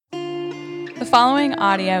The following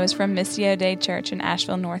audio is from Missio Dei Church in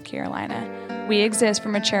Asheville, North Carolina. We exist for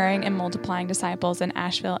maturing and multiplying disciples in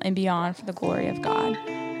Asheville and beyond for the glory of God.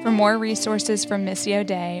 For more resources from Missio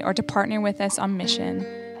Dei or to partner with us on mission,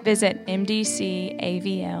 visit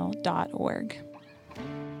mdcavl.org.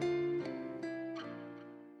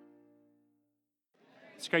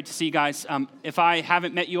 It's great to see you guys. If I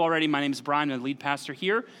haven't met you already, my name is Brian. I'm the lead pastor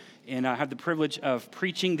here, and I have the privilege of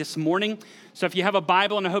preaching this morning. So if you have a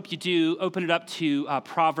Bible, and I hope you do, open it up to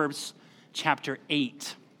Proverbs chapter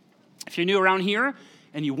 8. If you're new around here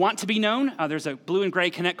and you want to be known, there's a blue and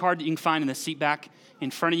gray Connect card that you can find in the seat back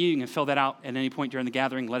in front of you. You can fill that out at any point during the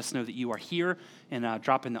gathering. Let us know that you are here, and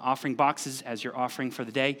drop in the offering boxes as your offering for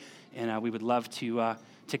the day, and we would love to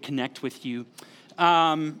connect with you.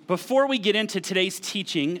 Before we get into today's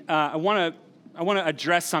teaching, I want to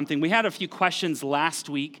address something. We had a few questions last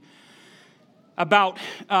week about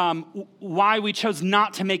why we chose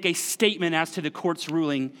not to make a statement as to the court's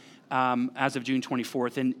ruling as of June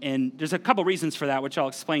 24th. And there's a couple reasons for that, which I'll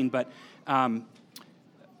explain. But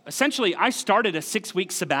essentially, I started a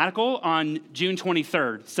 6-week sabbatical on June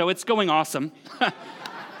 23rd. So it's going awesome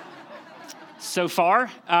so far.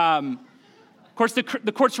 Of course, the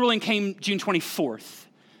court's ruling came June 24th.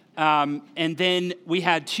 And then we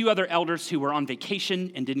had 2 other elders who were on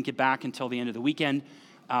vacation and didn't get back until the end of the weekend.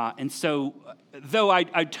 And so, though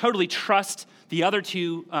I totally trust the other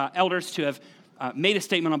 2 elders to have made a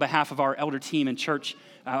statement on behalf of our elder team and church,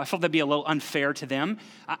 I felt that'd be a little unfair to them.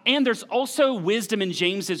 And there's also wisdom in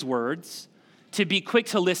James's words to be quick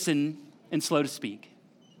to listen and slow to speak.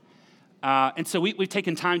 And so we've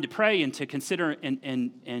taken time to pray and to consider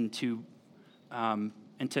and to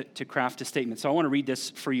craft a statement. So I want to read this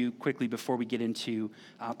for you quickly before we get into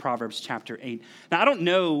Proverbs chapter 8. Now, I don't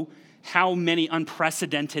know how many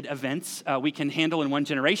unprecedented events we can handle in one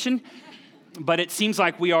generation, but it seems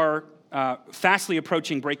like we are fastly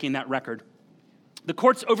approaching breaking that record. The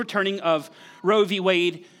court's overturning of Roe v.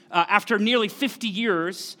 Wade after nearly 50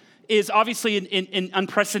 years is obviously an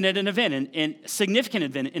unprecedented event and significant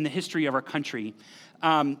event in the history of our country.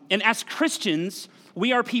 And as Christians,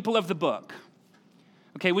 we are people of the book.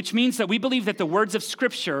 Okay, which means that we believe that the words of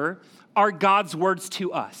Scripture are God's words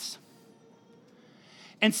to us.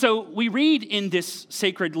 And so we read in this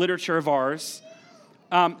sacred literature of ours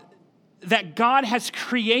that God has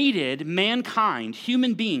created mankind,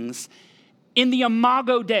 human beings, in the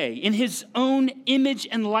imago Dei, in his own image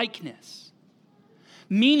and likeness.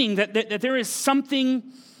 Meaning that there is something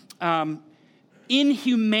in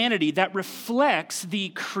humanity that reflects the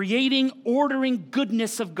creating, ordering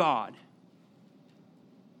goodness of God.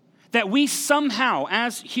 That we somehow,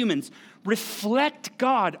 as humans, reflect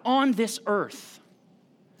God on this earth.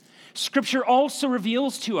 Scripture also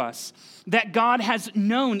reveals to us that God has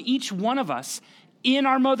known each one of us in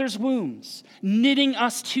our mother's wombs, knitting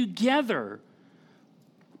us together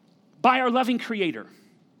by our loving Creator.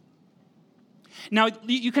 Now,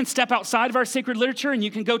 you can step outside of our sacred literature and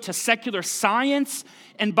you can go to secular science,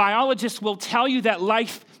 and biologists will tell you that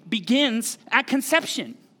life begins at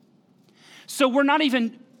conception. So we're not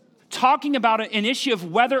even talking about an issue of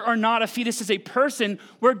whether or not a fetus is a person.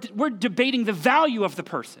 We're debating the value of the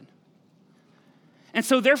person. And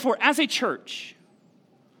so therefore, as a church,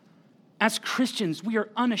 as Christians, we are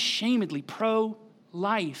unashamedly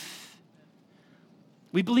pro-life.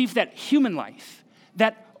 We believe that human life,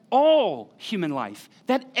 that all human life,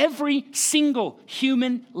 that every single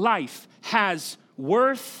human life has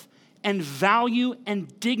worth and value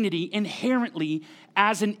and dignity inherently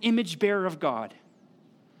as an image bearer of God.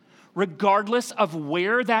 Regardless of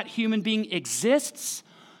where that human being exists,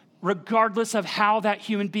 regardless of how that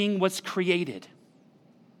human being was created,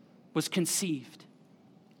 was conceived.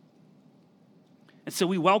 And so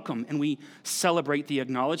we welcome and we celebrate the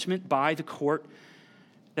acknowledgement by the court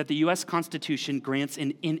that the U.S. Constitution grants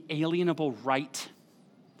an inalienable right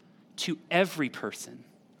to every person,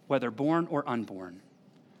 whether born or unborn,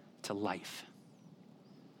 to life.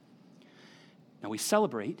 Now we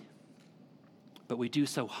celebrate, but we do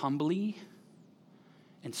so humbly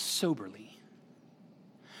and soberly,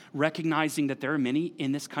 recognizing that there are many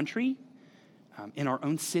in this country, in our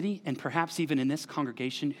own city, and perhaps even in this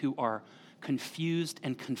congregation who are confused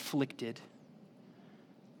and conflicted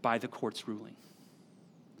by the court's ruling.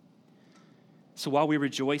 So while we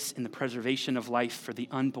rejoice in the preservation of life for the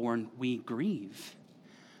unborn, we grieve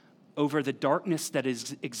over the darkness that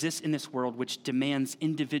exists in this world, which demands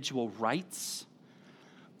individual rights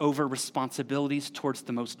over responsibilities towards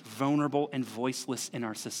the most vulnerable and voiceless in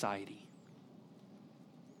our society.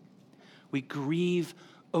 We grieve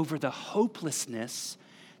over the hopelessness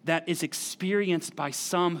that is experienced by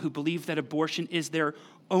some who believe that abortion is their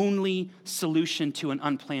only solution to an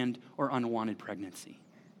unplanned or unwanted pregnancy.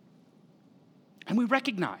 And we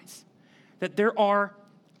recognize that there are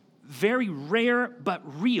very rare but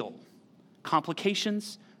real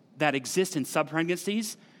complications that exist in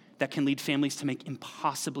subpregnancies that can lead families to make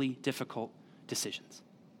impossibly difficult decisions.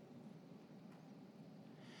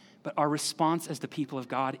 But our response as the people of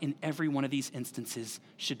God in every one of these instances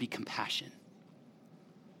should be compassion,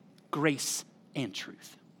 grace, and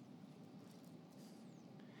truth.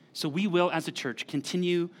 So we will, as a church,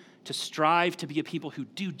 continue to strive to be a people who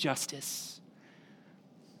do justice,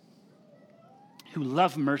 who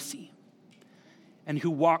love mercy, and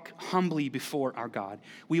who walk humbly before our God.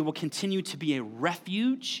 We will continue to be a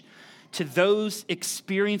refuge to those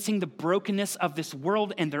experiencing the brokenness of this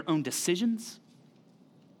world and their own decisions.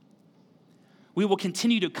 We will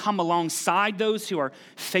continue to come alongside those who are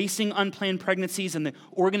facing unplanned pregnancies and the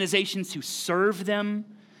organizations who serve them.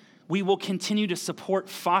 We will continue to support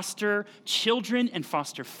foster children and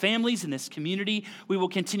foster families in this community. We will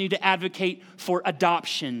continue to advocate for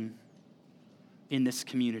adoption in this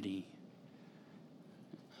community.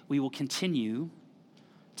 We will continue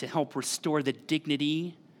to help restore the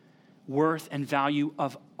dignity, worth, and value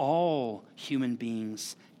of all human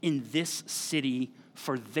beings in this city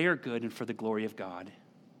for their good and for the glory of God.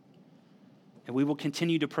 And we will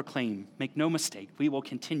continue to proclaim, make no mistake, we will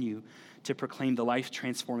continue to proclaim the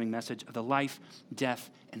life-transforming message of the life, death,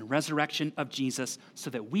 and resurrection of Jesus so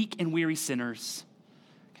that weak and weary sinners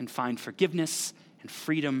can find forgiveness and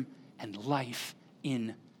freedom and life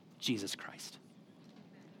in Jesus Christ.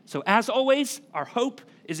 So as always, our hope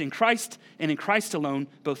is in Christ and in Christ alone,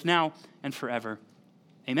 both now and forever.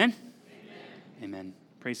 Amen? Amen.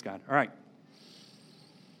 Praise God. All right.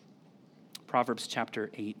 Proverbs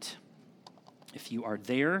chapter 8. If you are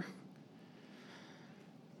there,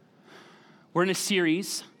 we're in a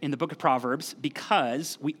series in the book of Proverbs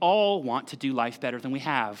because we all want to do life better than we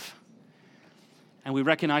have. And we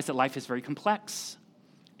recognize that life is very complex.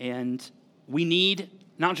 And we need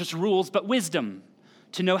not just rules, but wisdom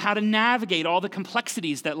to know how to navigate all the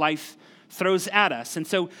complexities that life throws at us. And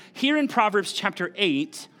so here in Proverbs chapter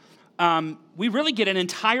 8, we really get an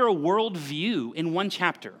entire worldview in one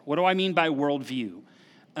chapter. What do I mean by worldview?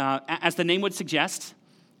 As the name would suggest,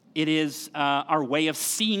 it is our way of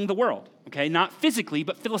seeing the world, okay? Not physically,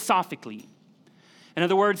 but philosophically. In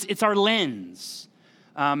other words, it's our lens.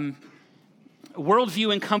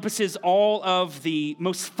 Worldview encompasses all of the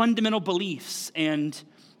most fundamental beliefs and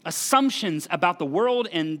assumptions about the world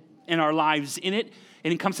and our lives in it.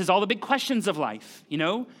 It encompasses all the big questions of life, you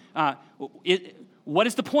know? What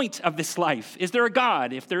is the point of this life? Is there a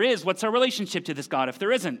God? If there is, what's our relationship to this God? If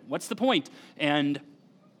there isn't, what's the point? And,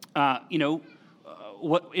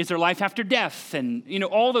 what is there life after death? And,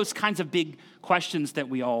 all those kinds of big questions that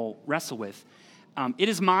we all wrestle with. It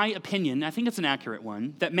is my opinion, I think it's an accurate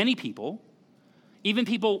one, that many people, even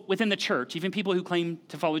people within the church, even people who claim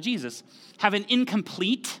to follow Jesus, have an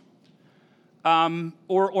incomplete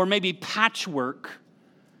or maybe patchwork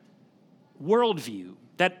worldview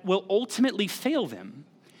that will ultimately fail them.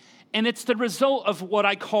 And it's the result of what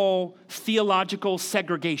I call theological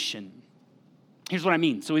segregation. Here's what I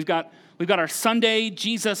mean. So we've got our Sunday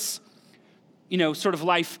Jesus, sort of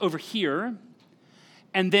life over here.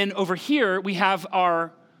 And then over here, we have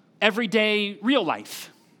our everyday real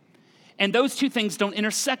life. And those two things don't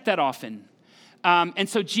intersect that often. And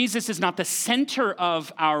so Jesus is not the center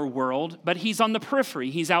of our world, but he's on the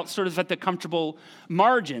periphery. He's out sort of at the comfortable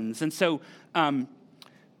margins. And so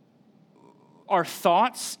our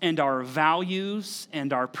thoughts and our values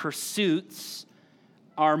and our pursuits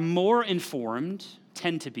are more informed,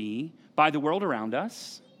 tend to be, by the world around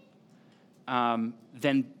us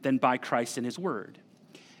than by Christ and his word.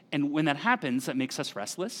 And when that happens, that makes us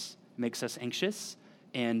restless, makes us anxious,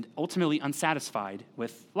 and ultimately unsatisfied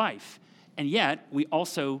with life. And yet, we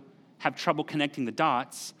also have trouble connecting the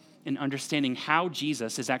dots and understanding how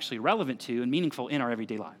Jesus is actually relevant to and meaningful in our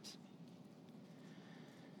everyday lives.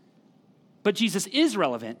 But Jesus is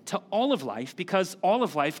relevant to all of life because all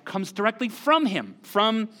of life comes directly from him,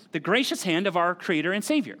 from the gracious hand of our Creator and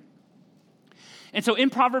Savior. And so in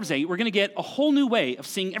Proverbs 8, we're going to get a whole new way of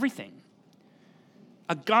seeing everything.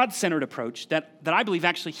 A God-centered approach that I believe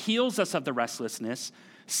actually heals us of the restlessness,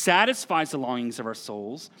 satisfies the longings of our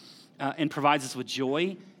souls, and provides us with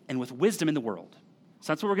joy and with wisdom in the world.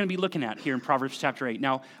 So that's what we're going to be looking at here in Proverbs chapter 8.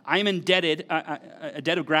 Now, I am indebted, a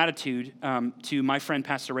debt of gratitude to my friend,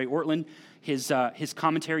 Pastor Ray Ortland. His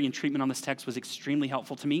commentary and treatment on this text was extremely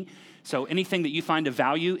helpful to me. So anything that you find of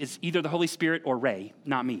value is either the Holy Spirit or Ray,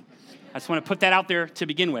 not me. I just want to put that out there to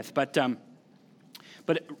begin with. But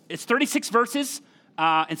it's 36 verses.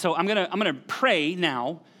 And so I'm gonna pray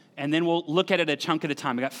now, and then we'll look at it a chunk at a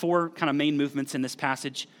time. I got 4 kind of main movements in this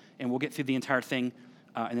passage, and we'll get through the entire thing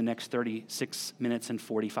in the next 36 minutes and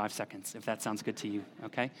 45 seconds, if that sounds good to you,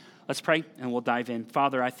 okay? Let's pray, and we'll dive in.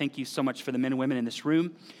 Father, I thank you so much for the men and women in this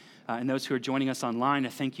room and those who are joining us online. I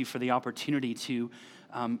thank you for the opportunity to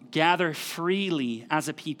gather freely as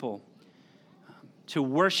a people, to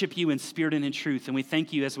worship you in spirit and in truth. And we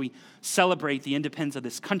thank you as we celebrate the independence of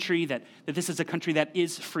this country, that this is a country that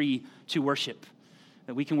is free to worship,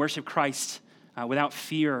 that we can worship Christ without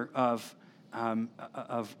fear of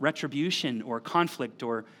retribution or conflict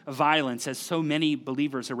or violence, as so many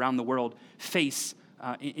believers around the world face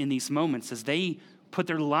in these moments as they put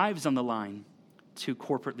their lives on the line to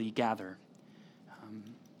corporately gather.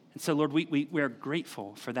 And so, Lord, we are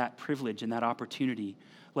grateful for that privilege and that opportunity.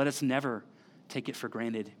 Let us never take it for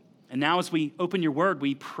granted. And now as we open your word,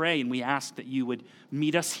 we pray and we ask that you would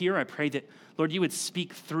meet us here. I pray that, Lord, you would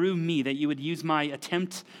speak through me, that you would use my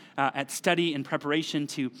attempt at study and preparation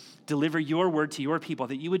to deliver your word to your people,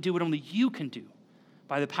 that you would do what only you can do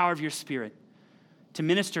by the power of your Spirit, to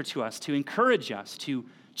minister to us, to encourage us, to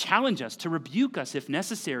challenge us, to rebuke us if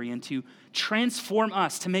necessary, and to transform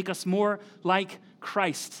us, to make us more like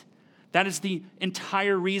Christ. That is the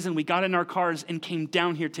entire reason we got in our cars and came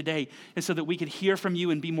down here today, is so that we could hear from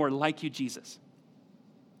you and be more like you, Jesus.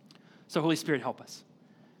 So Holy Spirit, help us.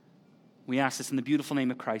 We ask this in the beautiful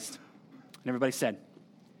name of Christ. And everybody said,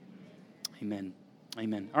 amen.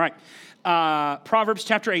 Amen. All right. Proverbs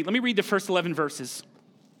chapter 8. Let me read the first 11 verses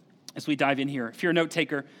as we dive in here. If you're a note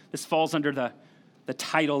taker, this falls under the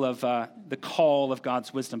title of the call of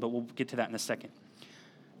God's wisdom, but we'll get to that in a second.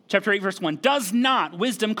 Chapter 8, verse 1, does not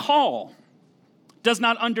wisdom call? Does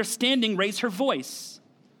not understanding raise her voice?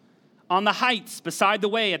 On the heights, beside the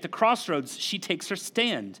way, at the crossroads, she takes her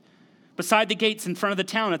stand. Beside the gates in front of the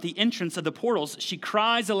town, at the entrance of the portals, she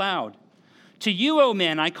cries aloud. To you, O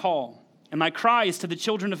men, I call, and my cry is to the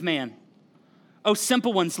children of man. O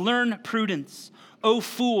simple ones, learn prudence. O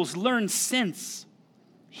fools, learn sense.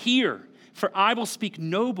 Hear, for I will speak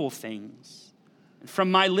noble things, and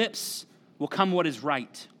from my lips will come what is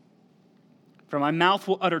right. For my mouth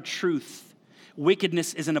will utter truth.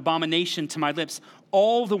 Wickedness is an abomination to my lips.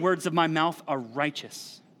 All the words of my mouth are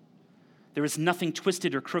righteous. There is nothing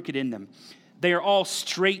twisted or crooked in them. They are all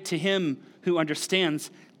straight to him who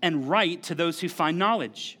understands, and right to those who find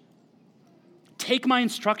knowledge. Take my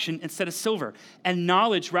instruction instead of silver, and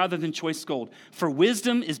knowledge rather than choice gold. For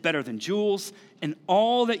wisdom is better than jewels, and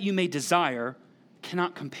all that you may desire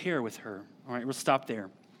cannot compare with her. All right, we'll stop there.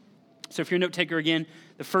 So if you're a note taker again,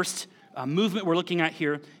 the first movement we're looking at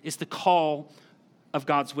here is the call of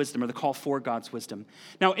God's wisdom, or the call for God's wisdom.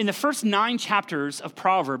 Now, in the first 9 chapters of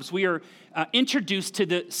Proverbs, we are introduced to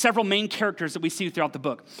the several main characters that we see throughout the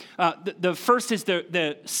book. The first is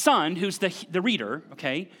the son, who's the reader,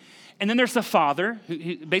 okay? And then there's the father,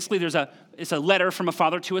 who basically it's a letter from a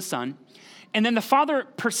father to a son. And then the father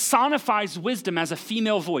personifies wisdom as a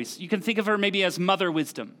female voice. You can think of her maybe as mother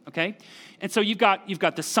wisdom, okay? And so you've got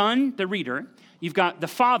the son, the reader, you've got the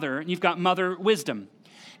father, and you've got mother wisdom.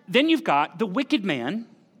 Then you've got the wicked man,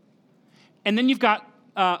 and then you've got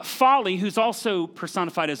Folly, who's also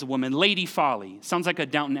personified as a woman, Lady Folly. Sounds like a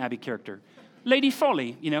Downton Abbey character. Lady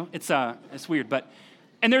Folly, it's weird, but...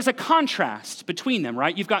 And there's a contrast between them,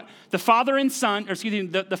 right? You've got the father and son, or excuse me,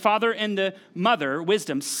 the father and the mother,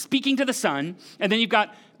 wisdom, speaking to the son, and then you've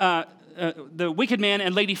got the wicked man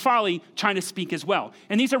and Lady Folly trying to speak as well.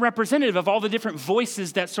 And these are representative of all the different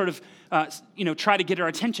voices that sort of, try to get our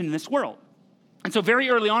attention in this world. And so very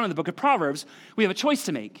early on in the book of Proverbs, we have a choice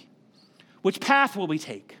to make. Which path will we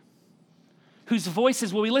take? Whose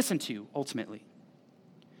voices will we listen to, ultimately?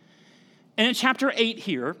 And in chapter 8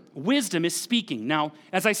 here, wisdom is speaking. Now,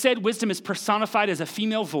 as I said, wisdom is personified as a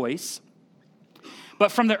female voice.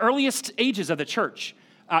 But from the earliest ages of the church,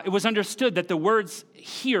 it was understood that the words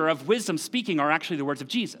here of wisdom speaking are actually the words of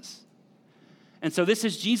Jesus. And so this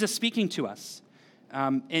is Jesus speaking to us.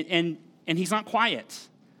 And he's not quiet,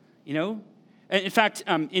 In fact,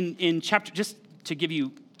 in chapter, just to give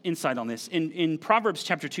you insight on this, in Proverbs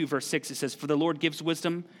chapter 2, verse 6, it says, "For the Lord gives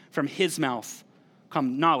wisdom, from his mouth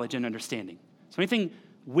come knowledge and understanding." So anything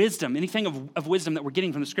of wisdom that we're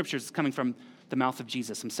getting from the scriptures is coming from the mouth of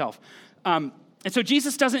Jesus himself. And so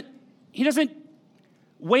Jesus doesn't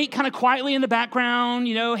wait kind of quietly in the background,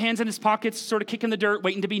 hands in his pockets, sort of kicking the dirt,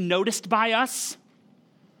 waiting to be noticed by us.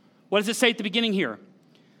 What does it say at the beginning here?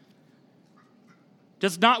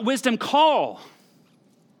 Does not wisdom call?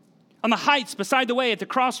 On the heights, beside the way, at the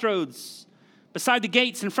crossroads, beside the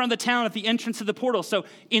gates, in front of the town, at the entrance of the portal. So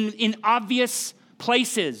in obvious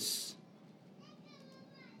places.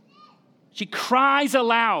 She cries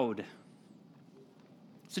aloud.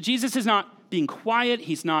 So Jesus is not being quiet.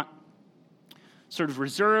 He's not sort of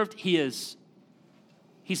reserved. He's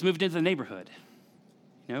moved into the neighborhood.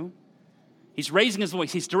 You know? He's raising his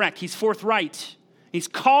voice. He's direct. He's forthright. He's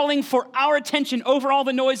calling for our attention over all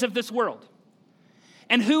the noise of this world.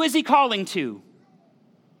 And who is he calling to?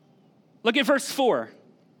 Look at verse 4.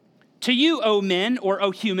 To you, O men, or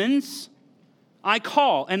O humans, I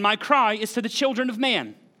call, and my cry is to the children of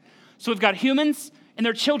man. So we've got humans and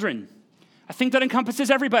their children. I think that encompasses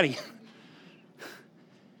everybody.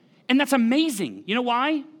 And that's amazing. You know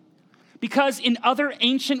why? Because in other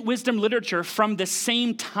ancient wisdom literature from the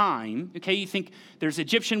same time, okay, you think there's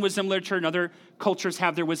Egyptian wisdom literature and other cultures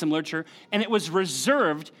have their wisdom literature, and it was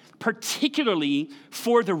reserved particularly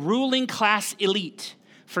for the ruling class elite,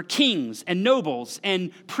 for kings and nobles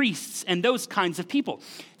and priests and those kinds of people.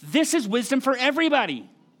 This is wisdom for everybody.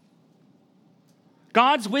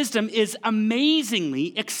 God's wisdom is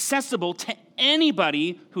amazingly accessible to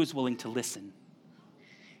anybody who is willing to listen.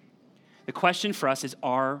 The question for us is,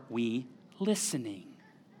 are we listening?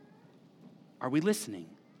 Are we listening?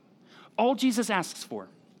 All Jesus asks for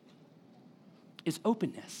is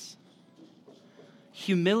openness,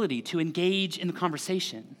 humility to engage in the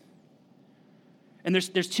conversation. And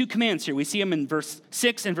there's two commands here. We see them in verse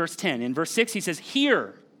 6 and verse 10. In verse 6, he says,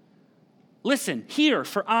 hear, listen, hear,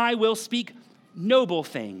 for I will speak noble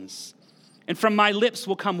things, and from my lips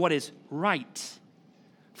will come what is right.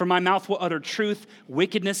 From my mouth will utter truth.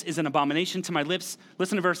 Wickedness is an abomination to my lips.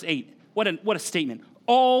 Listen to verse 8. What a statement.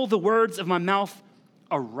 All the words of my mouth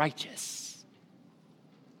are righteous.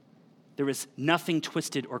 There is nothing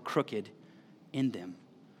twisted or crooked in them.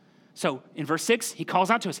 So in verse 6, he calls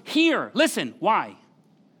out to us, hear, listen. Why?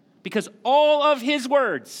 Because all of his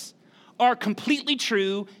words are completely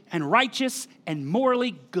true and righteous and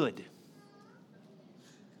morally good.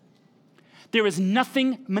 There is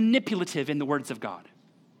nothing manipulative in the words of God.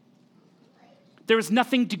 There is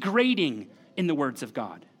nothing degrading in the words of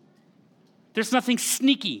God. There's nothing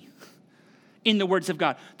sneaky in the words of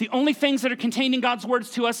God. The only things that are contained in God's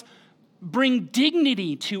words to us bring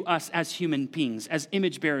dignity to us as human beings, as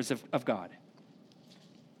image bearers of God.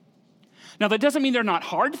 Now, that doesn't mean there are not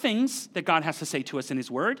hard things that God has to say to us in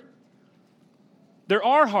his word. There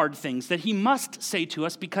are hard things that he must say to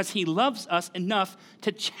us because he loves us enough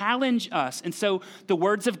to challenge us. And so the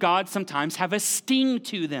words of God sometimes have a sting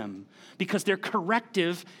to them because they're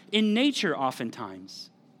corrective in nature oftentimes.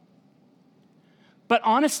 But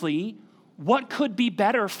honestly, what could be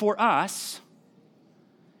better for us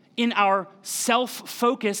in our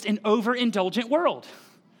self-focused and overindulgent world?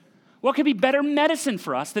 What could be better medicine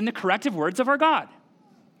for us than the corrective words of our God?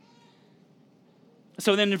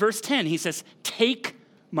 So then in verse 10, he says, take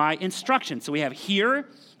my instruction. So we have hear and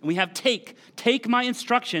we have take. Take my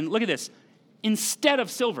instruction, look at this, instead of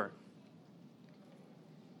silver.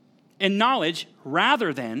 And knowledge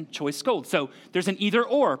rather than choice gold. So there's an either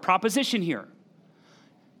or proposition here.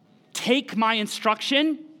 Take my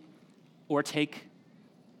instruction or take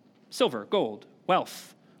silver, gold,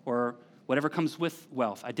 wealth, or whatever comes with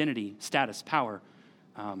wealth, identity, status, power,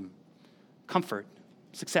 comfort,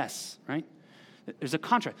 success, right? There's a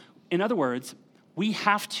contrast. In other words, we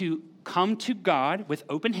have to come to God with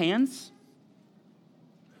open hands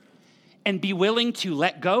and be willing to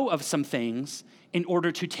let go of some things in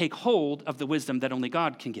order to take hold of the wisdom that only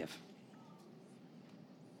God can give.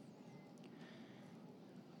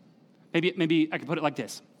 Maybe I could put it like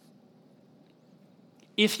this.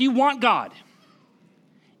 If you want God,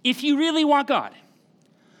 if you really want God,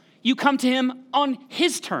 you come to him on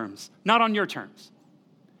his terms, not on your terms.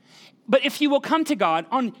 But if you will come to God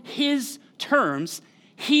on his terms,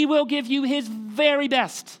 he will give you his very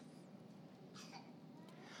best.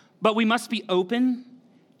 But we must be open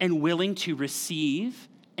and willing to receive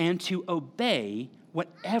and to obey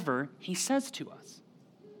whatever he says to us.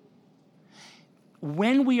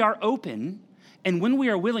 When we are open and when we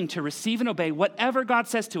are willing to receive and obey whatever God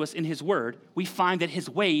says to us in his word, we find that his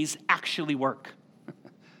ways actually work.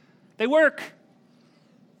 They work.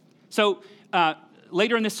 So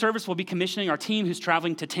later in this service, we'll be commissioning our team who's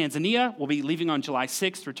traveling to Tanzania. We'll be leaving on July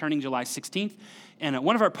 6th, returning July 16th. And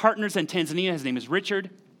one of our partners in Tanzania, his name is Richard.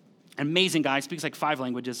 An amazing guy, speaks like 5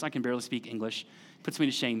 languages. I can barely speak English. Puts me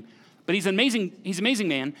to shame. But he's an amazing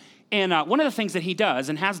man. And one of the things that he does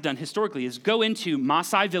and has done historically is go into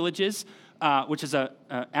Maasai villages, which is a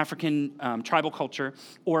African tribal culture,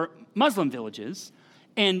 or Muslim villages,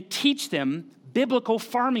 and teach them biblical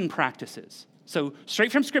farming practices. So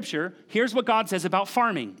straight from Scripture, here's what God says about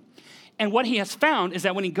farming. And what he has found is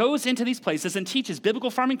that when he goes into these places and teaches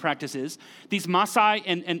biblical farming practices, these Maasai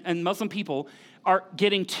and Muslim people are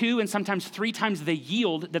getting 2 and sometimes 3 times the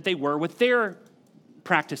yield that they were with their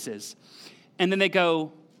practices. And then they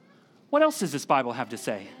go, what else does this Bible have to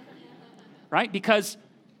say? Right? Because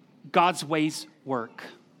God's ways work.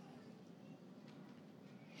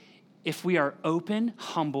 If we are open,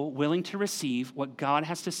 humble, willing to receive what God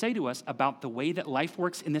has to say to us about the way that life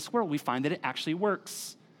works in this world, we find that it actually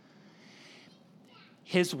works.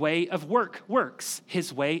 His way of work works.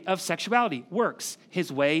 His way of sexuality works.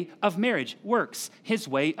 His way of marriage works. His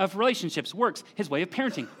way of relationships works. His way of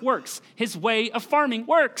parenting works. His way of farming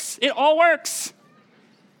works. It all works.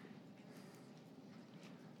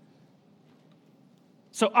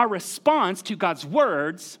 So our response to God's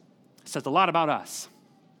words says a lot about us.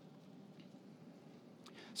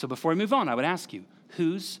 So before we move on, I would ask you,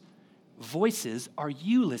 whose voices are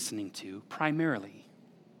you listening to primarily?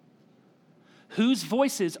 Whose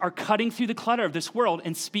voices are cutting through the clutter of this world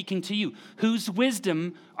and speaking to you? Whose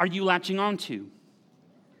wisdom are you latching on to?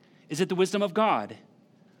 Is it the wisdom of God,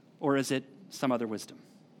 or is it some other wisdom,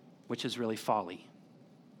 which is really folly?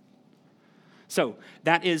 So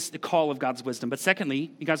that is the call of God's wisdom. But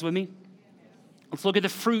secondly, you guys with me? Let's look at the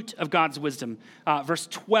fruit of God's wisdom. Verse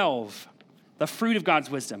 12, the fruit of God's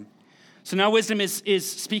wisdom. So now wisdom is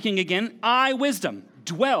speaking again. I, wisdom,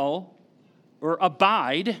 dwell or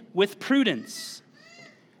abide with prudence,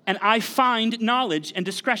 and I find knowledge and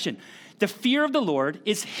discretion. The fear of the Lord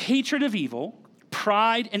is hatred of evil,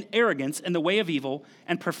 pride and arrogance in the way of evil,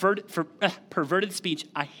 and perverted speech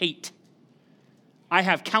I hate. I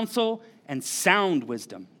have counsel and sound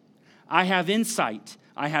wisdom. I have insight.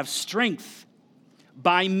 I have strength.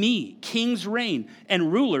 By me, kings reign,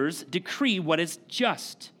 and rulers decree what is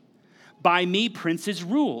just. By me, princes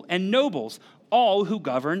rule, and nobles, all who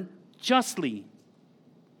govern justly.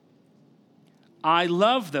 I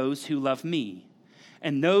love those who love me,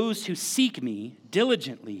 and those who seek me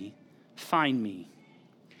diligently find me.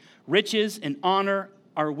 Riches and honor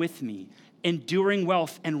are with me, enduring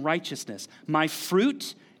wealth and righteousness. My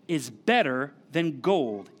fruit is better than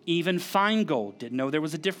gold, even fine gold. Didn't know there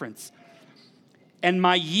was a difference. And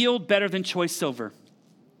my yield better than choice silver.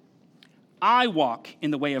 I walk in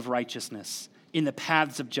the way of righteousness, in the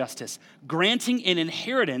paths of justice, granting an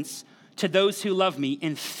inheritance to those who love me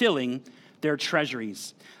and filling their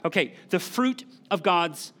treasuries. Okay, the fruit of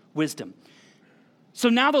God's wisdom. So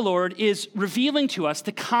now the Lord is revealing to us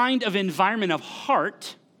the kind of environment of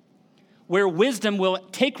heart where wisdom will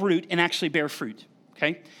take root and actually bear fruit,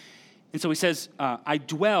 okay? And so he says, I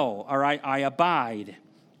dwell, or I abide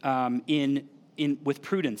with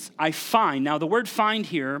prudence. I find. Now the word find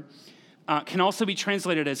here can also be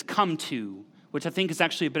translated as come to, which I think is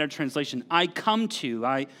actually a better translation. I come to,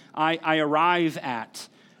 I arrive at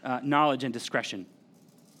knowledge and discretion.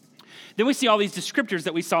 Then we see all these descriptors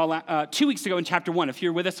that we saw 2 weeks ago in chapter 1. If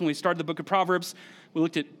you're with us when we started the book of Proverbs, we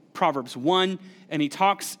looked at Proverbs 1, and he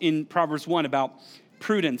talks in Proverbs 1 about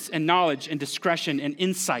prudence and knowledge and discretion and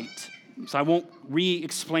insight. So I won't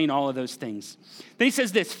re-explain all of those things. Then he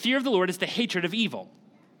says this, fear of the Lord is the hatred of evil.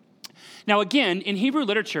 Now again, in Hebrew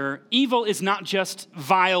literature, evil is not just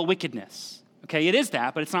vile wickedness. Okay, it is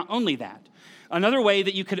that, but it's not only that. Another way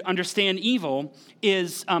that you could understand evil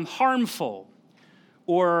is harmful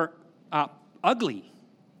or ugly,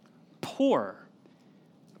 poor,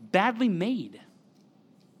 badly made.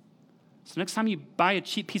 So next time you buy a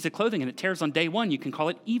cheap piece of clothing and it tears on day one, you can call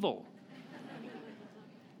it evil.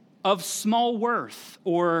 Of small worth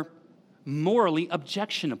or morally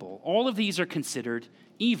objectionable. All of these are considered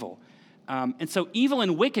evil. And so evil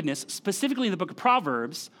and wickedness, specifically in the book of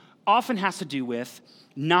Proverbs, often has to do with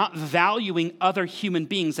not valuing other human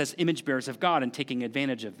beings as image bearers of God and taking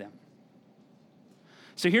advantage of them.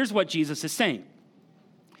 So here's what Jesus is saying.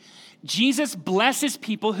 Jesus blesses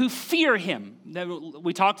people who fear him.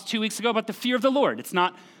 We talked 2 weeks ago about the fear of the Lord. It's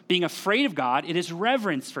not being afraid of God. It is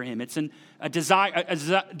reverence for him. It's a desire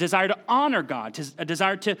to honor God, a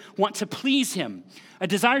desire to want to please him, a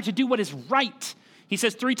desire to do what is right. He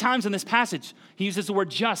says 3 times in this passage, he uses the word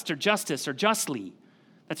just or justice or justly.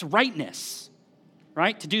 That's rightness,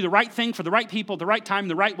 right? To do the right thing for the right people, the right time,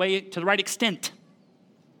 the right way, to the right extent.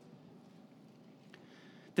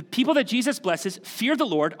 The people that Jesus blesses fear the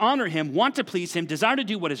Lord, honor him, want to please him, desire to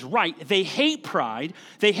do what is right. They hate pride.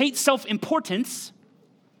 They hate self-importance.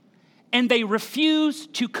 And they refuse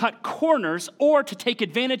to cut corners or to take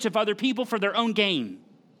advantage of other people for their own gain.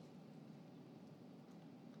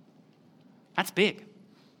 That's big.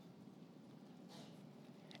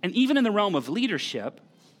 And even in the realm of leadership,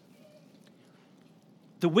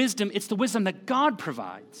 it's the wisdom that God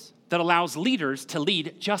provides that allows leaders to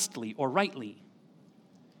lead justly or rightly.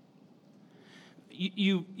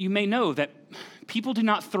 You may know that people do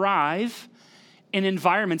not thrive in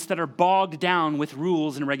environments that are bogged down with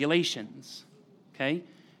rules and regulations, okay?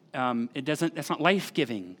 That's not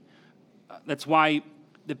life-giving. That's why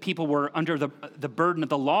the people were under the burden of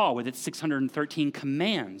the law with its 613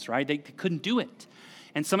 commands, right? They couldn't do it.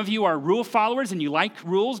 And some of you are rule followers and you like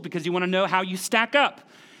rules because you want to know how you stack up.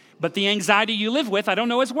 But the anxiety you live with, I don't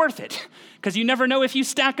know is worth it, because you never know if you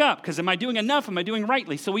stack up, because am I doing enough? Am I doing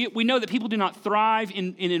rightly? So we know that people do not thrive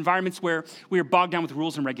in environments where we are bogged down with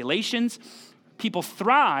rules and regulations. People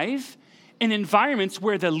thrive in environments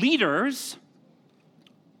where the leaders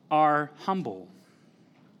are humble,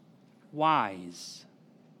 wise,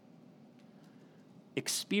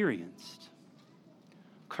 experienced,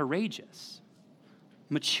 courageous,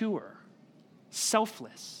 mature,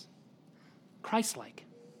 selfless, Christ-like.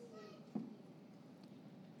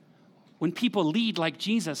 When people lead like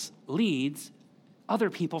Jesus leads,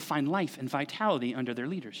 other people find life and vitality under their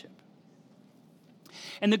leadership.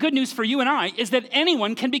 And the good news for you and I is that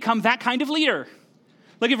anyone can become that kind of leader.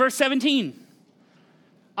 Look at verse 17.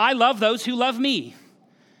 I love those who love me,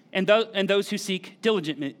 and those who seek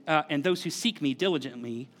me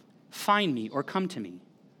diligently find me or come to me.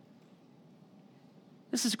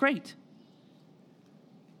 This is great.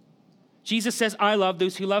 Jesus says, I love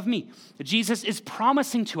those who love me. Jesus is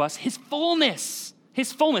promising to us his fullness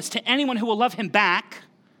to anyone who will love him back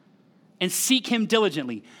and seek him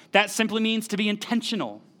diligently. That simply means to be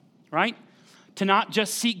intentional, right? To not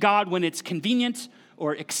just seek God when it's convenient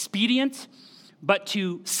or expedient, but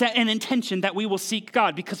to set an intention that we will seek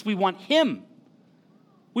God because we want him.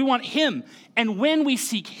 We want him. And when we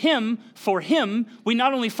seek him for him, we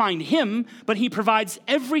not only find him, but he provides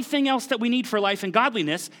everything else that we need for life and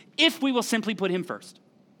godliness if we will simply put him first.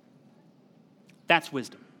 That's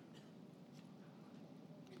wisdom.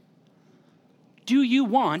 Do you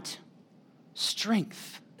want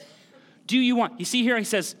strength? Do you want, you see here he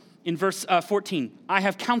says in verse 14, I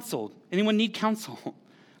have counseled. Anyone need counsel?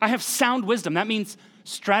 I have sound wisdom. That means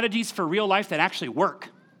strategies for real life that actually work.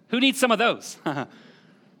 Who needs some of those?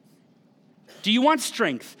 Do you want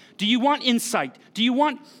strength? Do you want insight? Do you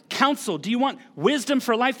want counsel? Do you want wisdom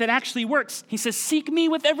for life that actually works? He says, seek me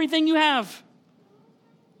with everything you have.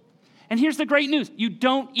 And here's the great news. You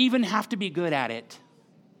don't even have to be good at it.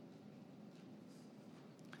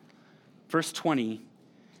 Verse 20,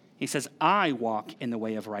 he says, I walk in the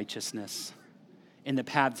way of righteousness, in the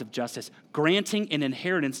paths of justice, granting an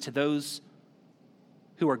inheritance to those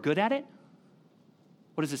who are good at it.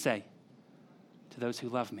 What does it say? To those who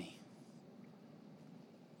love me.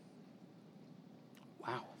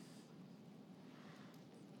 Wow.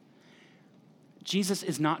 Jesus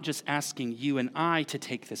is not just asking you and I to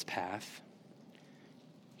take this path.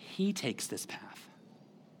 He takes this path.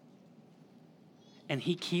 And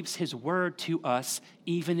he keeps his word to us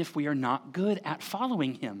even if we are not good at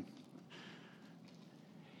following him.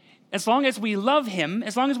 As long as we love him,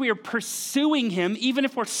 as long as we are pursuing him, even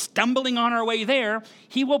if we're stumbling on our way there,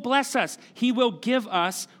 he will bless us. He will give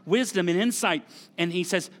us wisdom and insight. And he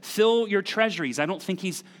says, fill your treasuries. I don't think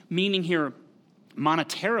he's meaning here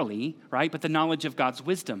monetarily, right? But the knowledge of God's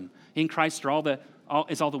wisdom. In Christ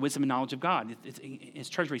is all the wisdom and knowledge of God. His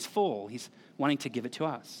treasury is full. He's wanting to give it to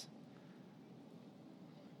us.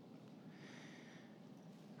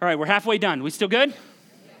 All right, we're halfway done. We still good?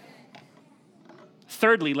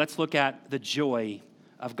 Thirdly, let's look at the joy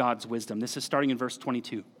of God's wisdom. This is starting in verse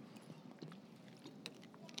 22.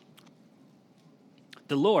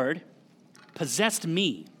 The Lord possessed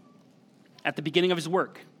me at the beginning of his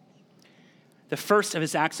work, the first of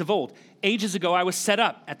his acts of old. Ages ago, I was set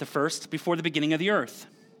up at the first, before the beginning of the earth.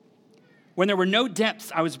 When there were no depths,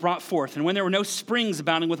 I was brought forth, and when there were no springs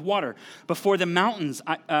abounding with water, before the mountains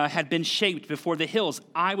had been shaped, before the hills,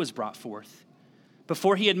 I was brought forth.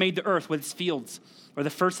 Before he had made the earth with its fields, or the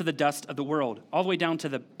first of the dust of the world, all the way down to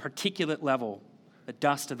the particulate level, the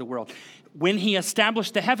dust of the world. When he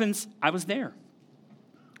established the heavens, I was there.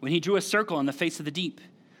 When he drew a circle on the face of the deep,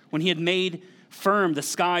 when he had made firm the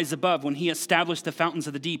skies above, when he established the fountains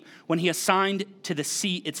of the deep, when he assigned to the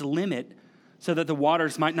sea its limit, so that the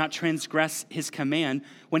waters might not transgress his command,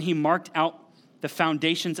 when he marked out the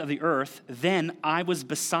foundations of the earth, then I was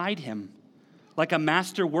beside him, like a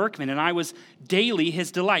master workman, and I was daily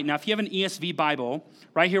his delight. Now, if you have an ESV Bible,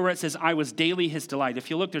 right here where it says, I was daily his delight,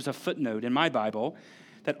 if you look, there's a footnote in my Bible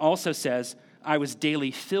that also says, I was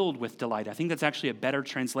daily filled with delight. I think that's actually a better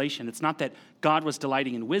translation. It's not that God was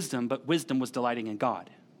delighting in wisdom, but wisdom was delighting in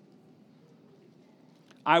God.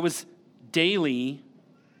 I was daily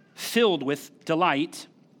filled with delight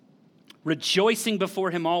rejoicing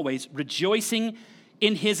before him always, rejoicing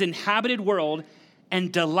in his inhabited world,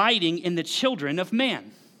 and delighting in the children of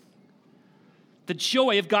man. The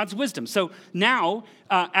joy of God's wisdom. So now,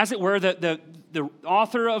 as it were, the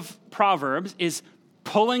author of Proverbs is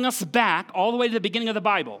pulling us back all the way to the beginning of the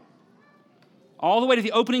Bible, all the way to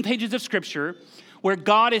the opening pages of Scripture, where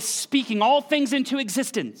God is speaking all things into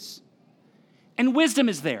existence. And wisdom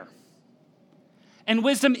is there. And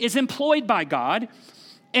wisdom is employed by God.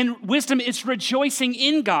 And wisdom is rejoicing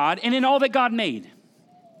in God and in all that God made.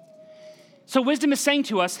 So wisdom is saying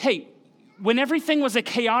to us, hey, when everything was a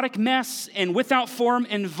chaotic mess and without form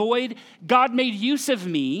and void, God made use of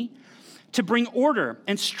me to bring order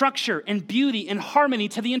and structure and beauty and harmony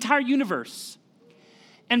to the entire universe.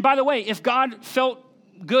 And by the way, if God felt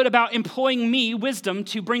good about employing me, wisdom,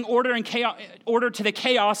 to bring order and chaos, order to the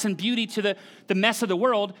chaos and beauty to the mess of the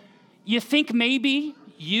world, you think maybe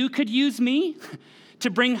you could use me to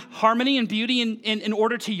bring harmony and beauty in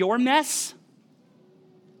order to your mess?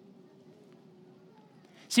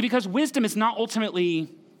 See, because wisdom is not ultimately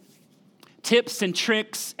tips and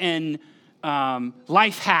tricks and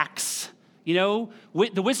life hacks. You know,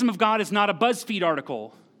 the wisdom of God is not a BuzzFeed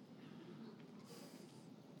article.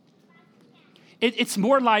 It's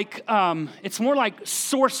more like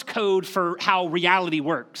source code for how reality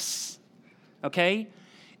works. Okay?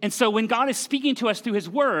 And so when God is speaking to us through his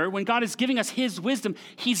word, when God is giving us his wisdom,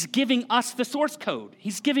 he's giving us the source code.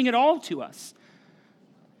 He's giving it all to us.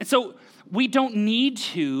 And so we don't need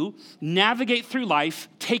to navigate through life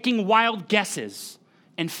taking wild guesses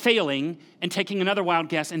and failing and taking another wild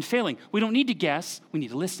guess and failing. We don't need to guess. We need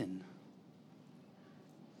to listen.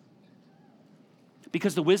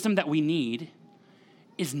 Because the wisdom that we need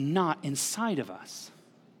is not inside of us.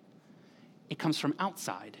 It comes from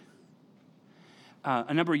outside.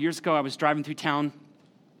 A number of years ago, I was driving through town,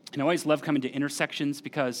 and I always love coming to intersections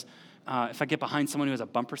because if I get behind someone who has a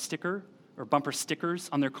bumper sticker or bumper stickers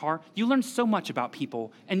on their car, you learn so much about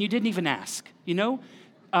people, and you didn't even ask, you know?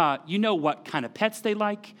 You know what kind of pets they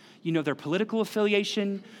like. You know their political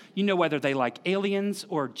affiliation. You know whether they like aliens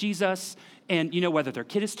or Jesus, and you know whether their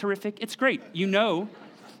kid is terrific. It's great. You know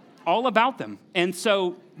all about them. And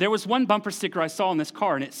so there was one bumper sticker I saw in this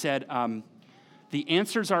car, and it said, the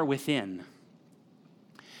answers are within.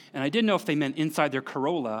 And I didn't know if they meant inside their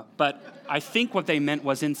Corolla, but I think what they meant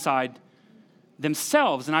was inside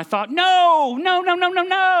themselves. And I thought, no.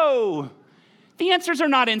 The answers are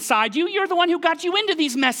not inside you. You're the one who got you into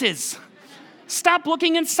these messes. Stop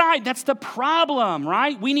looking inside. That's the problem,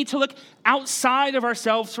 right? We need to look outside of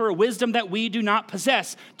ourselves for a wisdom that we do not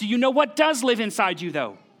possess. Do you know what does live inside you,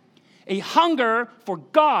 though? A hunger for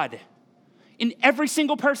God in every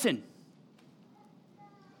single person.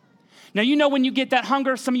 Now, you know when you get that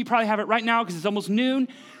hunger, some of you probably have it right now because it's almost noon,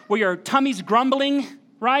 where your tummy's grumbling,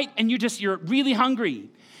 right? And you're really hungry.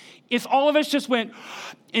 If all of us just went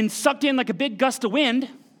and sucked in like a big gust of wind,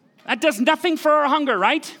 that does nothing for our hunger,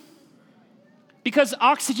 right? Because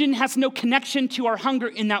oxygen has no connection to our hunger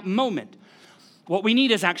in that moment. What we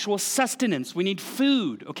need is actual sustenance. We need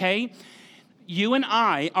food, okay? You and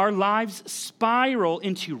I, our lives spiral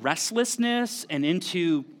into restlessness and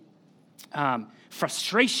into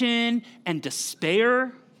frustration and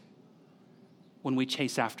despair when we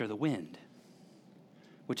chase after the wind,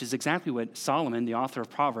 which is exactly what Solomon, the author of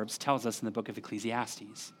Proverbs, tells us in the book of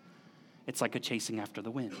Ecclesiastes. It's like a chasing after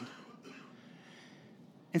the wind.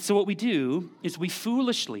 And so what we do is we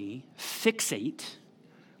foolishly fixate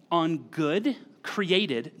on good,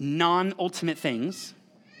 created, non-ultimate things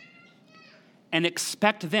and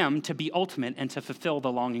expect them to be ultimate and to fulfill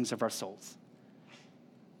the longings of our souls.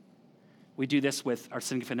 We do this with our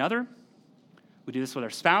significant other. We do this with our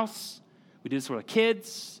spouse. We do this with our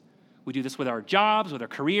kids. We do this with our jobs, with our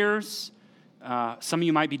careers. Some of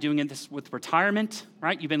you might be doing this with retirement,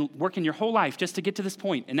 right? You've been working your whole life just to get to this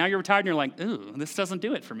point, and now you're retired and you're like, ooh, this doesn't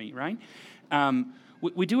do it for me, right?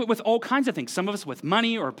 We do it with all kinds of things. Some of us with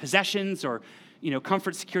money or possessions or,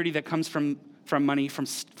 comfort, security that comes from money, from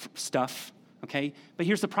stuff, okay? But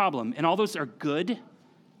here's the problem, and all those are good,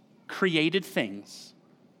 created things.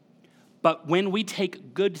 But when we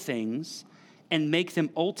take good things and make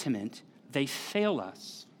them ultimate, they fail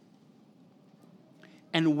us.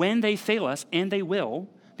 And when they fail us, and they will,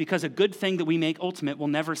 because a good thing that we make ultimate will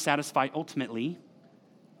never satisfy ultimately,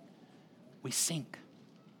 we sink.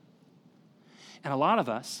 And a lot of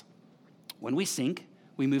us, when we sink,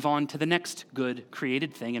 we move on to the next good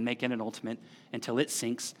created thing and make it an ultimate until it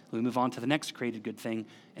sinks. We move on to the next created good thing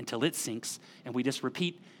until it sinks, and we just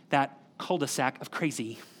repeat that cul-de-sac of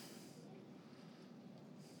crazy.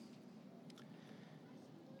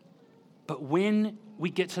 But when we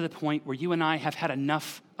get to the point where you and I have had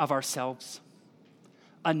enough of ourselves,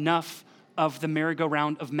 enough of the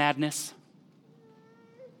merry-go-round of madness,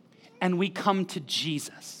 and we come to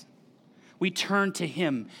Jesus. We turn to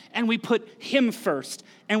him and we put him first,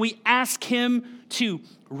 and we ask him to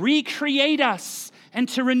recreate us and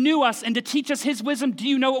to renew us and to teach us his wisdom. Do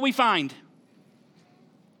you know what we find?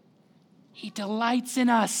 He delights in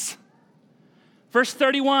us. Verse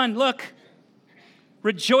 31, look.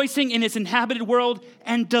 Rejoicing in his inhabited world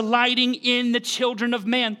and delighting in the children of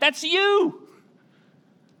man. That's you.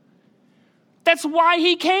 That's why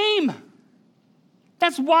he came.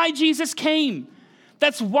 That's why Jesus came.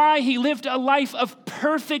 That's why he lived a life of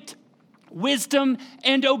perfect wisdom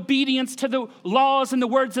and obedience to the laws and the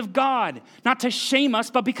words of God. Not to shame us,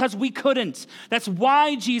 but because we couldn't. That's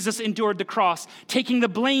why Jesus endured the cross, taking the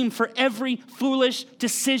blame for every foolish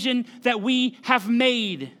decision that we have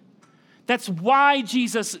made. That's why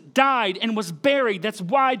Jesus died and was buried. That's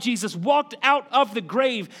why Jesus walked out of the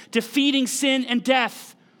grave, defeating sin and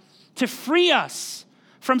death, to free us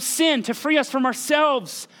from sin, to free us from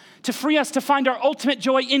ourselves, to free us to find our ultimate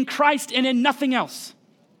joy in Christ and in nothing else.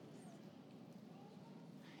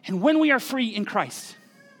 And when we are free in Christ,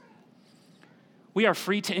 we are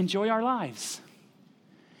free to enjoy our lives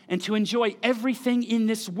and to enjoy everything in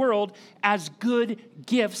this world as good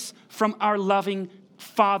gifts from our loving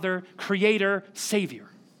Father, Creator, Savior,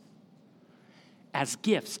 as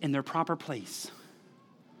gifts in their proper place.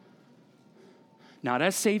 Not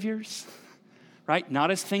as saviors, right? Not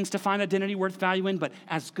as things to find identity worth value in, but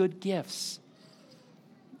as good gifts.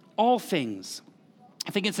 All things. I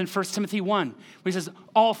think it's in 1 Timothy 1, where he says,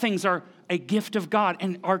 all things are a gift of God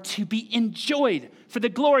and are to be enjoyed for the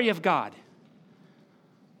glory of God.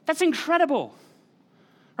 That's incredible,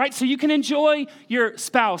 right? So you can enjoy your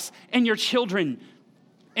spouse and your children,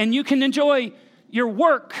 and you can enjoy your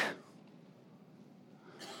work.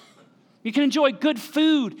 You can enjoy good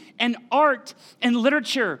food and art and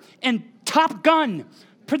literature and Top Gun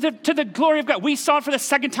to the glory of God. We saw it for the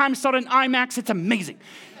second time, saw it in IMAX. It's amazing.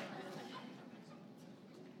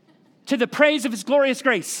 To the praise of his glorious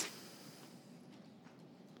grace.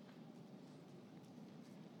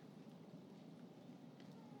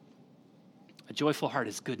 A joyful heart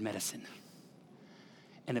is good medicine.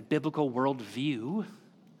 And a biblical worldview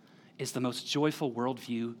is the most joyful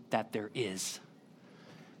worldview that there is,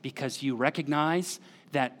 because you recognize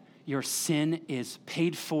that your sin is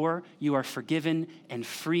paid for, you are forgiven and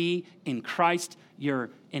free in Christ, your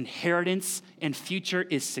inheritance and future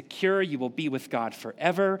is secure, you will be with God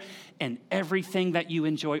forever, and everything that you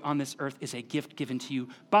enjoy on this earth is a gift given to you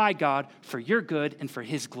by God for your good and for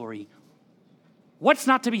his glory. What's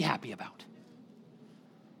not to be happy about?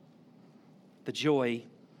 The joy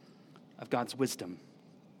of God's wisdom.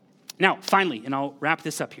 Now, finally, and I'll wrap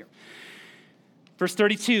this up here. Verse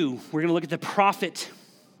 32, we're going to look at the prophet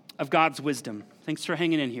of God's wisdom. Thanks for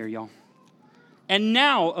hanging in here, y'all. And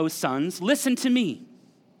now, O sons, listen to me.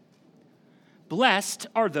 Blessed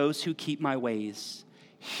are those who keep my ways.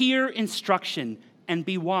 Hear instruction and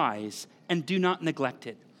be wise, and do not neglect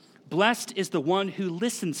it. Blessed is the one who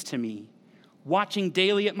listens to me, watching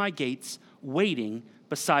daily at my gates, waiting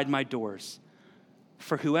beside my doors.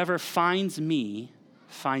 For whoever finds me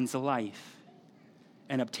finds a life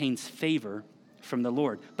and obtains favor from the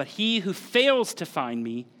Lord. But he who fails to find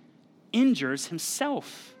me injures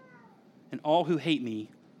himself, and all who hate me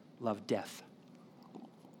love death.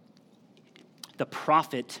 The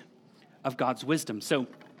prophet of God's wisdom. So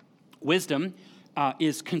wisdom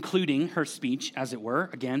is concluding her speech, as it were,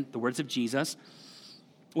 again, the words of Jesus,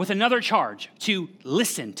 with another charge: to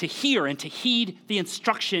listen, to hear, and to heed the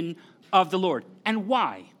instruction of the Lord. And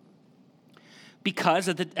why? Because,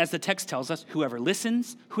 as the text tells us, whoever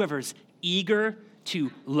listens, whoever is eager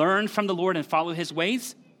to learn from the Lord and follow his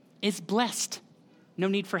ways is blessed. No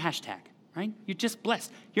need for hashtag, right? You're just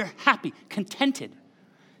blessed. You're happy, contented.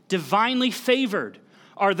 Divinely favored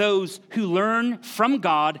are those who learn from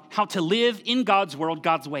God how to live in God's world,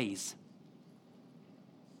 God's ways.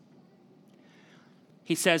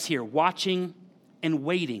 He says here, watching and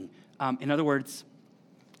waiting. In other words,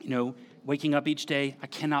 waking up each day, I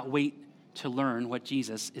cannot wait to learn what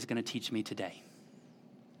Jesus is going to teach me today.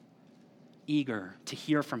 Eager to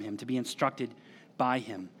hear from him, to be instructed by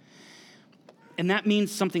him. And that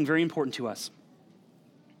means something very important to us.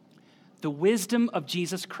 The wisdom of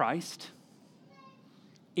Jesus Christ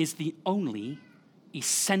is the only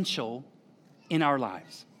essential in our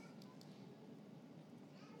lives.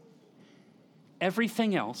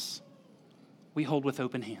 Everything else we hold with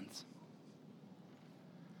open hands.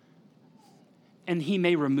 And he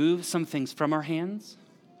may remove some things from our hands,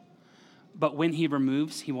 but when he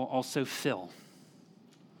removes, he will also fill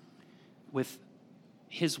with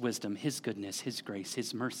his wisdom, his goodness, his grace,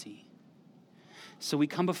 his mercy. So we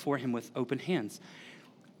come before him with open hands.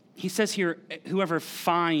 He says here, whoever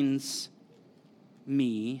finds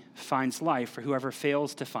me finds life, or whoever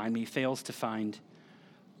fails to find me fails to find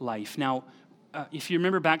life. Now, if you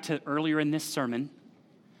remember back to earlier in this sermon,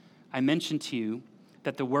 I mentioned to you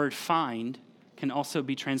that the word find can also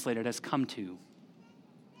be translated as come to.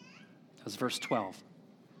 That was verse 12.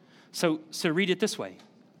 So read it this way.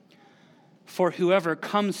 For whoever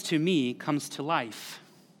comes to me comes to life.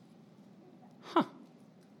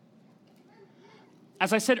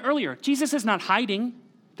 As I said earlier, Jesus is not hiding.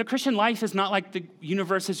 The Christian life is not like the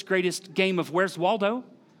universe's greatest game of Where's Waldo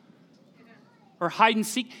or hide and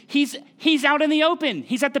seek. He's out in the open.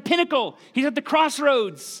 He's at the pinnacle. He's at the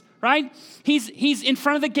crossroads, right? He's in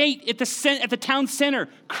front of the gate at the town center,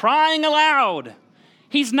 crying aloud.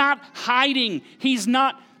 He's not hiding. He's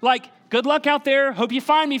not like, good luck out there. Hope you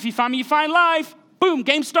find me. If you find me, you find life. Boom,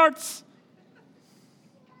 game starts.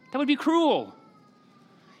 That would be cruel.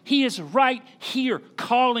 He is right here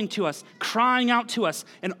calling to us, crying out to us,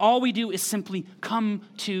 and all we do is simply come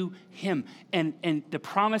to him. And the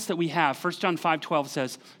promise that we have, 1 John 5:12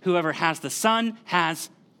 says, whoever has the Son has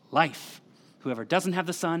life. Whoever doesn't have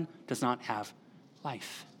the Son does not have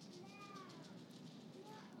life.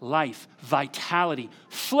 Life, vitality,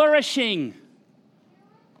 flourishing.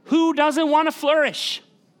 Who doesn't want to flourish?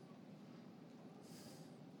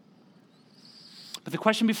 But the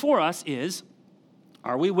question before us is,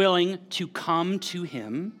 are we willing to come to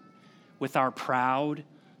him with our proud,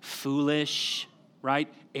 foolish,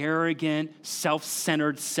 right, arrogant,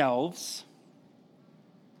 self-centered selves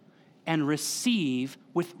and receive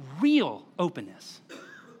with real openness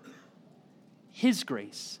his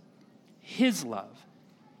grace, his love,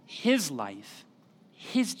 his life,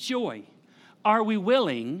 his joy? Are we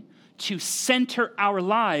willing to center our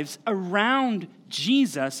lives around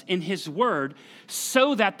Jesus in his word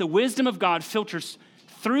so that the wisdom of God filters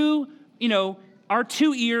through, our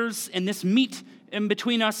two ears and this meat in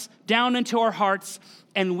between us down into our hearts,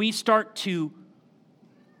 and we start to,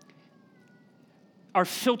 our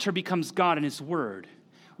filter becomes God and his word.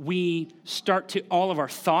 We start to, all of our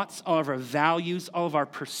thoughts, all of our values, all of our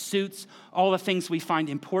pursuits, all the things we find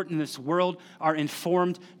important in this world are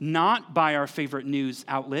informed not by our favorite news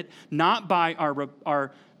outlet, not by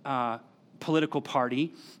our political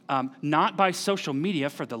party, not by social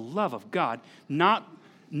media, for the love of God, not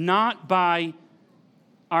by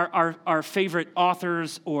our favorite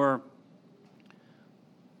authors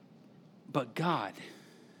but God,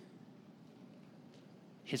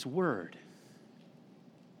 his word,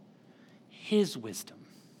 his wisdom.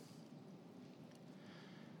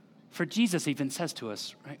 For Jesus even says to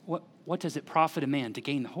us, right, what does it profit a man to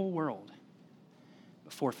gain the whole world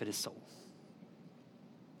but forfeit his soul?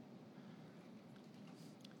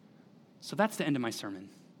 So that's the end of my sermon.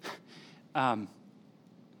 I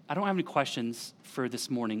don't have any questions for this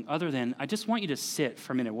morning other than I just want you to sit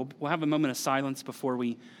for a minute. We'll have a moment of silence before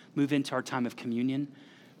we move into our time of communion.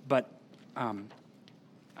 But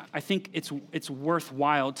I think it's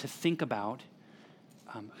worthwhile to think about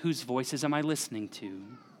whose voices am I listening to?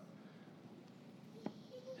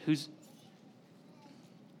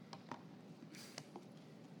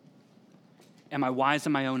 Am I wise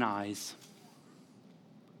in my own eyes?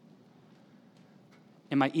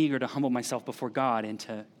 Am I eager to humble myself before God and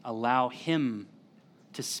to allow him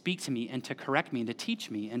to speak to me and to correct me and to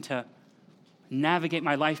teach me and to navigate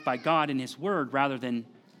my life by God and his word rather than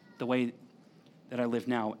the way that I live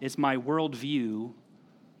now? Is my worldview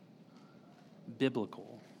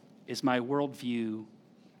biblical? Is my worldview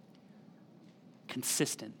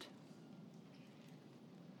consistent?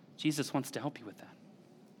 Jesus wants to help you with that.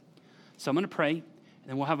 So I'm going to pray, and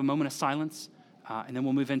then we'll have a moment of silence. And then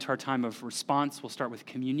we'll move into our time of response. We'll start with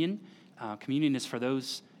communion. Communion is for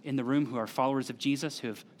those in the room who are followers of Jesus, who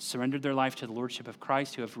have surrendered their life to the lordship of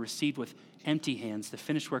Christ, who have received with empty hands the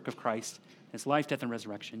finished work of Christ, his life, death, and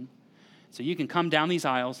resurrection. So you can come down these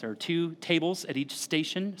aisles. There are two stations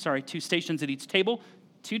at each table,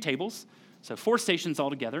 2 tables. So 4 stations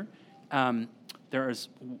altogether. There is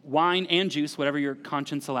wine and juice, whatever your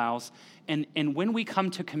conscience allows. And when we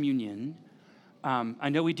come to communion, I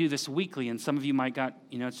know we do this weekly, and some of you might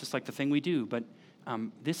it's just like the thing we do, but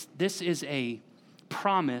this is a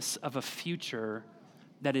promise of a future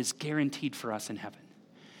that is guaranteed for us in heaven.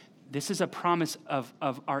 This is a promise of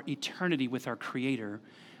our eternity with our Creator,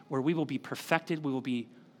 where we will be perfected, we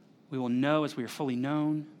will know as we are fully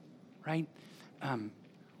known, right?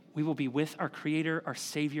 We will be with our Creator, our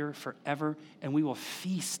Savior forever, and we will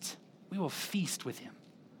feast with him.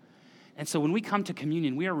 And so when we come to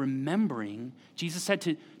communion, we are remembering, Jesus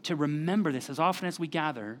said to remember this as often as we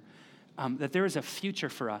gather, that there is a future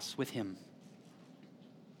for us with him.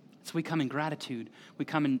 So we come in gratitude. We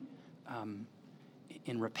come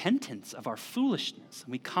in repentance of our foolishness.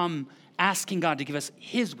 We come asking God to give us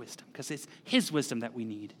his wisdom, because it's his wisdom that we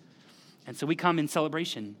need. And so we come in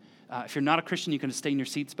celebration. If you're not a Christian, you can stay in your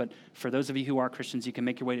seats, but for those of you who are Christians, you can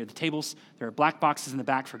make your way to the tables. There are black boxes in the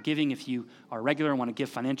back for giving if you are regular and want to give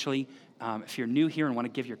financially. If you're new here and want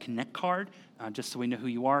to give your Connect card, just so we know who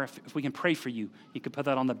you are, if we can pray for you, you can put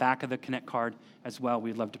that on the back of the Connect card as well.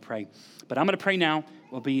 We'd love to pray. But I'm going to pray now.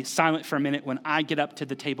 We'll be silent for a minute. When I get up to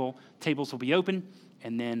the table, tables will be open,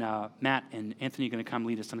 and then Matt and Anthony are going to come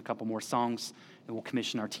lead us in a couple more songs, and we'll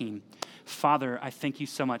commission our team. Father, I thank you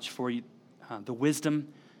so much for the wisdom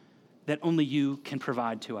that only you can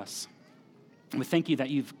provide to us. And we thank you that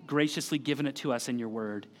you've graciously given it to us in your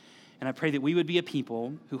word. And I pray that we would be a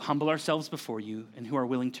people who humble ourselves before you and who are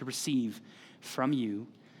willing to receive from you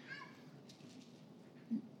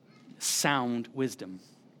sound wisdom,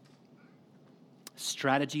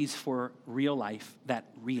 strategies for real life that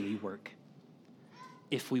really work.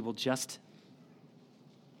 If we will just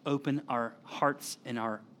open our hearts and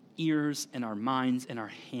our ears and our minds and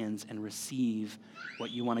our hands and receive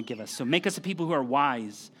what you want to give us. So make us a people who are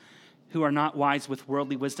wise, who are not wise with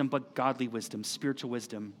worldly wisdom, but godly wisdom, spiritual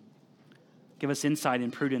wisdom. Give us insight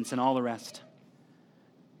and prudence and all the rest.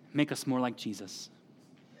 Make us more like Jesus.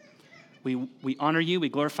 We honor you, we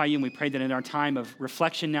glorify you, and we pray that in our time of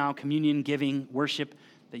reflection now, communion, giving, worship,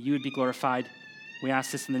 that you would be glorified. We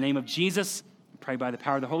ask this in the name of Jesus. We pray by the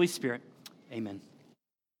power of the Holy Spirit. Amen.